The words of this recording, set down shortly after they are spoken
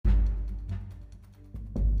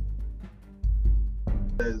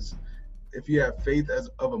As if you have faith as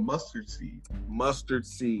of a mustard seed. Mustard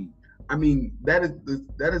seed. I mean, that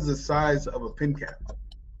is the size of a pin cap.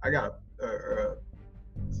 I got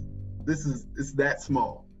it's that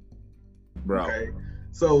small, bro. Okay,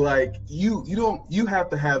 so like you have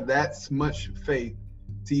to have that much faith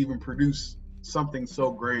to even produce something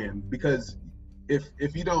so grand. Because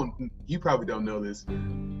if you don't, you probably don't know this,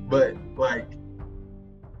 but like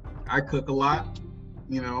I cook a lot,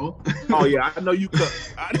 you know. Oh yeah, I know you cook.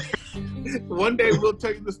 One day we'll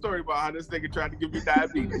tell you the story about how this nigga tried to give me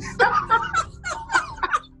diabetes.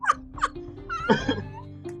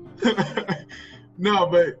 No,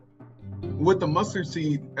 but with the mustard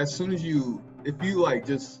seed, as soon as if you like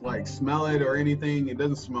just like smell it or anything, it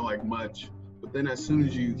doesn't smell like much. But then as soon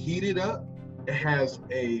as you heat it up, it has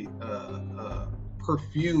a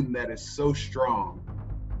perfume that is so strong,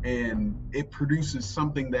 and it produces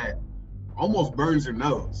something that almost burns your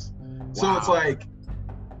nose. Wow. So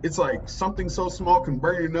it's like something so small can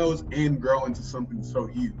burn your nose and grow into something so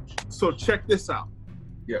huge. So check this out.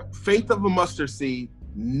 Yeah. Faith of a mustard seed,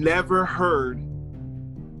 never heard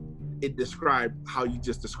it described how you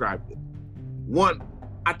just described it. One,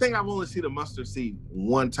 I think I've only seen a mustard seed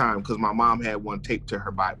one time because my mom had one taped to her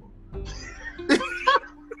Bible.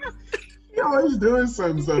 You're always doing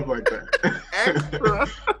some stuff like that. Extra.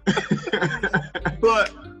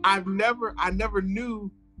 But I never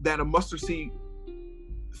knew that a mustard seed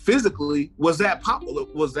physically was that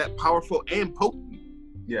powerful and potent.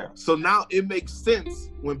 Yeah. So now it makes sense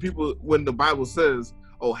when the Bible says,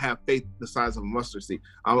 "Oh, have faith the size of a mustard seed."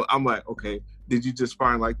 I'm like, okay, did you just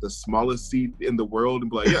find like the smallest seed in the world and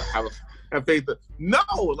be like, yeah, have faith? No,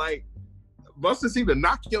 like mustard seed to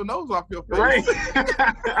knock your nose off your face. Right.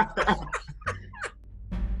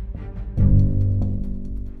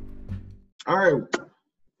 All right.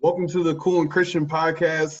 Welcome to the Cool and Christian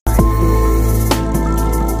Podcast.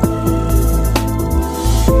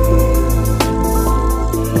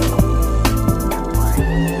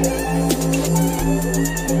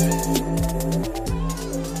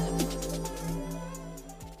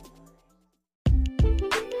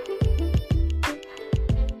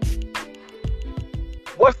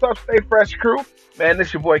 What's up, Stay Fresh crew? Man,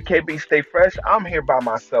 this your boy KB Stay Fresh. I'm here by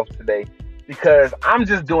myself today because I'm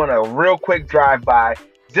just doing a real quick drive-by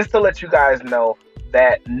just to let you guys know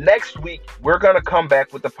that next week we're going to come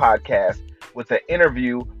back with the podcast with an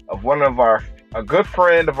interview of a good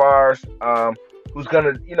friend of ours who's going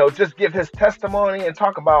to, just give his testimony and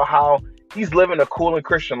talk about how he's living a cool and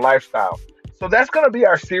Christian lifestyle. So that's going to be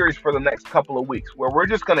our series for the next couple of weeks, where we're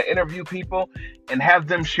just going to interview people and have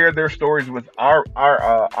them share their stories with our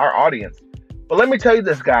audience. But let me tell you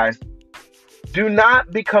this, guys. Do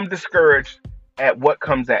not become discouraged at what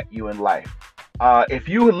comes at you in life. If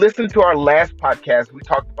you listen to our last podcast, we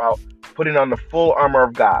talked about putting on the full armor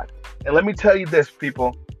of God. And let me tell you this,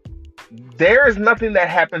 people. There is nothing that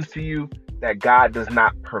happens to you that God does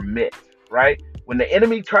not permit, right? When the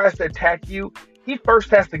enemy tries to attack you, he first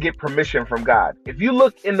has to get permission from God. If you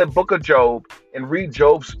look in the book of Job and read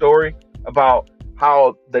Job's story about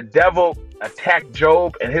how the devil attacked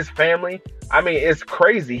Job and his family, I mean, it's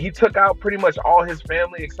crazy. He took out pretty much all his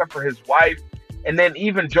family except for his wife. And then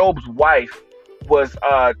even Job's wife was,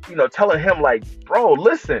 telling him like, bro,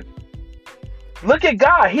 listen, look at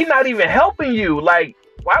God. He's not even helping you. Like,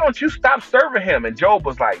 why don't you stop serving him? And Job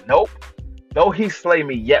was like, nope, though he slay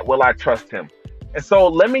me, yet will I trust him. And so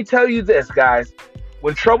let me tell you this, guys,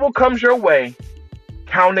 when trouble comes your way,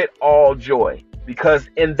 count it all joy, because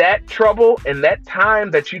in that trouble, in that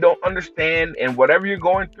time that you don't understand and whatever you're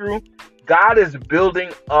going through, God is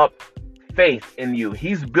building up faith in you.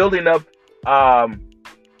 He's building up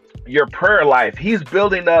your prayer life. He's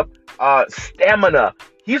building up stamina.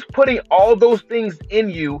 He's putting all those things in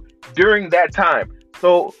you during that time.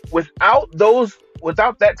 So without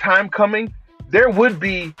that time coming, there would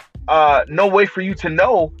be no way for you to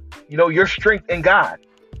know, your strength in God.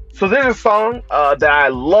 So there's a song that I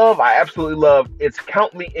love. I absolutely love. It's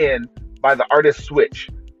Count Me In by the artist Switch.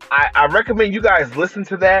 I recommend you guys listen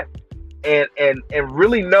to that and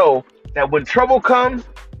really know that when trouble comes,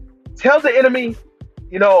 tell the enemy,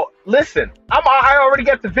 listen, I already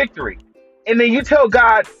got the victory. And then you tell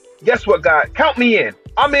God, guess what, God? Count me in.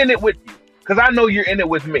 I'm in it with you because I know you're in it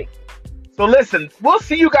with me. So listen, we'll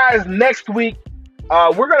see you guys next week.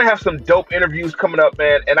 We're going to have some dope interviews coming up,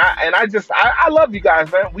 man. And I love you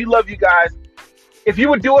guys, man. We love you guys. If you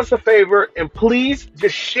would do us a favor and please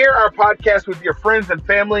just share our podcast with your friends and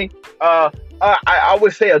family. I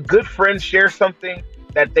always say a good friend shares something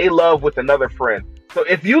that they love with another friend. So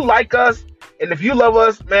if you like us and if you love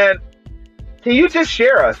us, man, can you just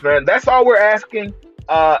share us, man? That's all we're asking.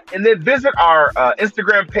 And then visit our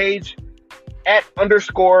Instagram page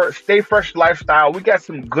 @ Stay Fresh Lifestyle. We got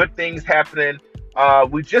some good things happening.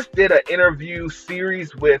 We just did an interview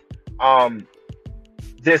series with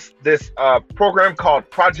this program called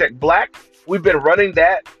Project Black. We've been running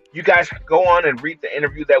that. You guys can go on and read the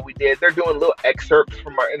interview that we did. They're doing little excerpts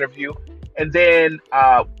from our interview. And then,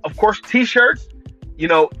 of course, t-shirts. You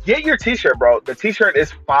know, get your t-shirt, bro. The t-shirt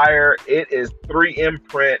is fire. It is 3M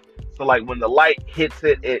print. So, like, when the light hits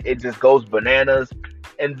it, it just goes bananas.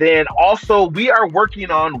 And then also, we are working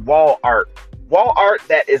on wall art. Wall art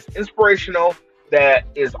that is inspirational, that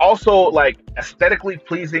is also, like, aesthetically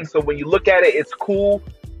pleasing. So when you look at it, it's cool.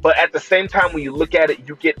 But at the same time, when you look at it,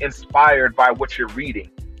 you get inspired by what you're reading.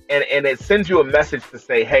 And it sends you a message to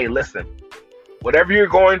say, hey, listen, whatever you're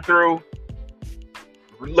going through,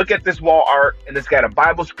 look at this wall art, and it's got a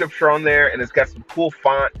Bible scripture on there, and it's got some cool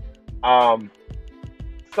font.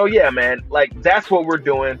 So yeah, man, like, that's what we're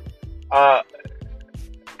doing. I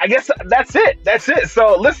guess that's it. That's it.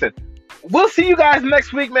 So listen, we'll see you guys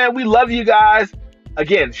next week, man. We love you guys.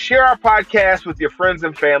 Again, share our podcast with your friends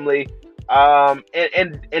and family.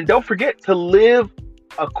 And don't forget to live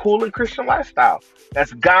a cool and Christian lifestyle.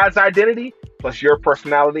 That's God's identity plus your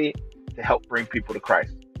personality to help bring people to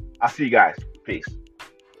Christ. I'll see you guys. Peace.